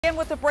And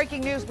with the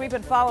breaking news we've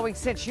been following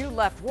since you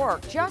left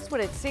work, just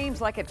when it seems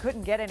like it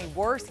couldn't get any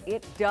worse,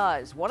 it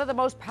does. One of the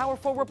most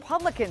powerful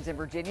Republicans in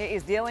Virginia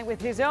is dealing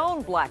with his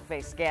own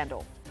blackface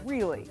scandal.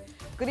 Really?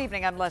 Good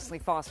evening, I'm Leslie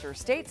Foster.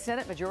 State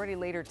Senate Majority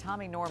Leader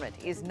Tommy Norment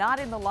is not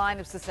in the line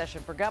of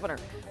succession for governor,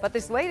 but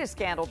this latest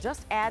scandal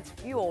just adds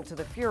fuel to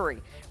the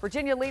fury.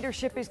 Virginia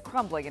leadership is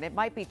crumbling, and it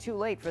might be too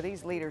late for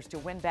these leaders to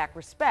win back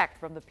respect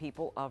from the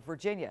people of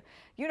Virginia.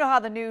 You know how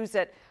the news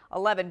at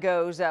 11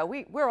 goes.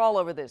 We're all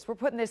over this. We're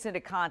putting this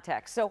into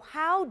context. So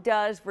how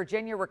does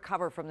Virginia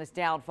recover from this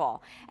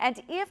downfall?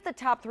 And if the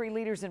top three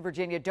leaders in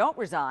Virginia don't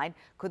resign,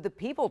 could the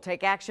people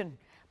take action?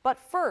 But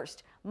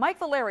first, Mike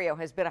Valerio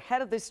has been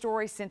ahead of this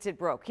story since it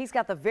broke. He's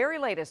got the very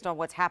latest on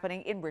what's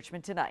happening in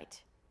Richmond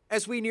tonight.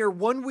 As we near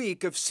 1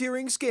 week of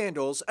searing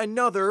scandals,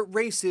 another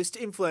racist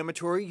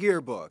inflammatory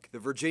yearbook. The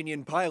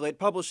Virginian pilot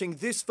publishing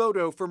this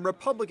photo from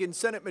Republican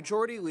Senate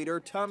Majority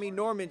Leader Tommy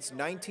Norment's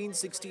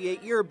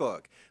 1968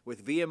 yearbook,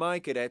 with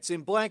VMI cadets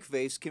in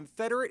blackface,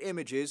 Confederate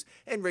images,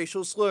 and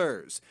racial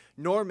slurs.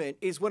 Norment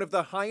is one of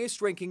the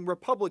highest-ranking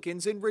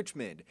Republicans in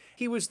Richmond.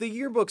 He was the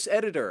yearbook's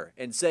editor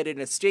and said in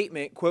a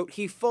statement, quote,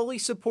 he fully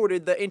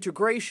supported the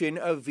integration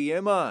of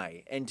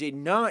VMI and did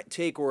not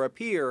take or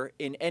appear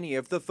in any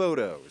of the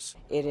photos.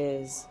 It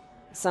is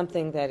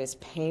something that is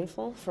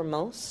painful for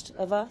most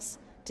of us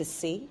to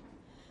see,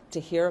 to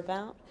hear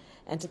about,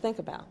 and to think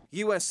about.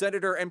 U.S.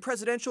 Senator and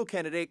presidential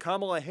candidate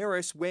Kamala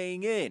Harris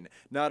weighing in,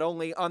 not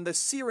only on the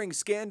searing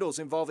scandals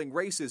involving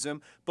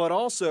racism, but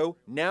also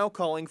now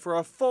calling for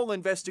a full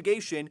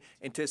investigation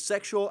into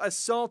sexual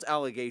assault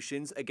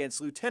allegations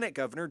against Lieutenant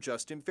Governor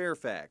Justin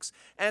Fairfax.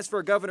 As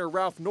for Governor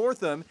Ralph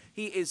Northam,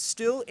 he is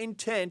still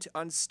intent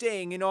on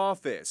staying in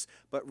office,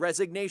 but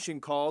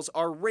resignation calls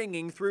are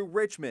ringing through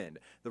Richmond.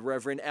 The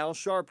Reverend Al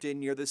Sharpton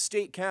near the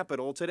state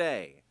capitol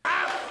today.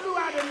 I flew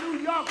out of New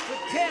York to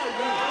tell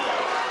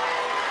you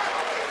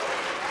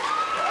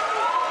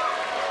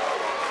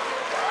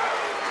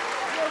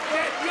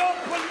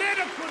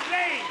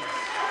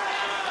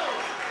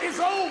it's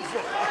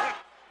over.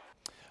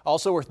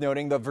 Also worth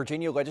noting, the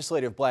Virginia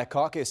Legislative Black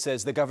Caucus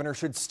says the governor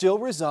should still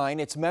resign.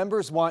 Its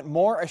members want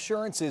more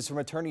assurances from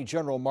Attorney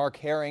General Mark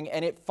Herring,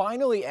 and it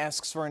finally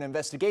asks for an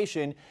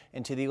investigation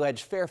into the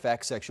alleged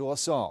Fairfax sexual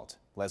assault.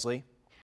 Leslie?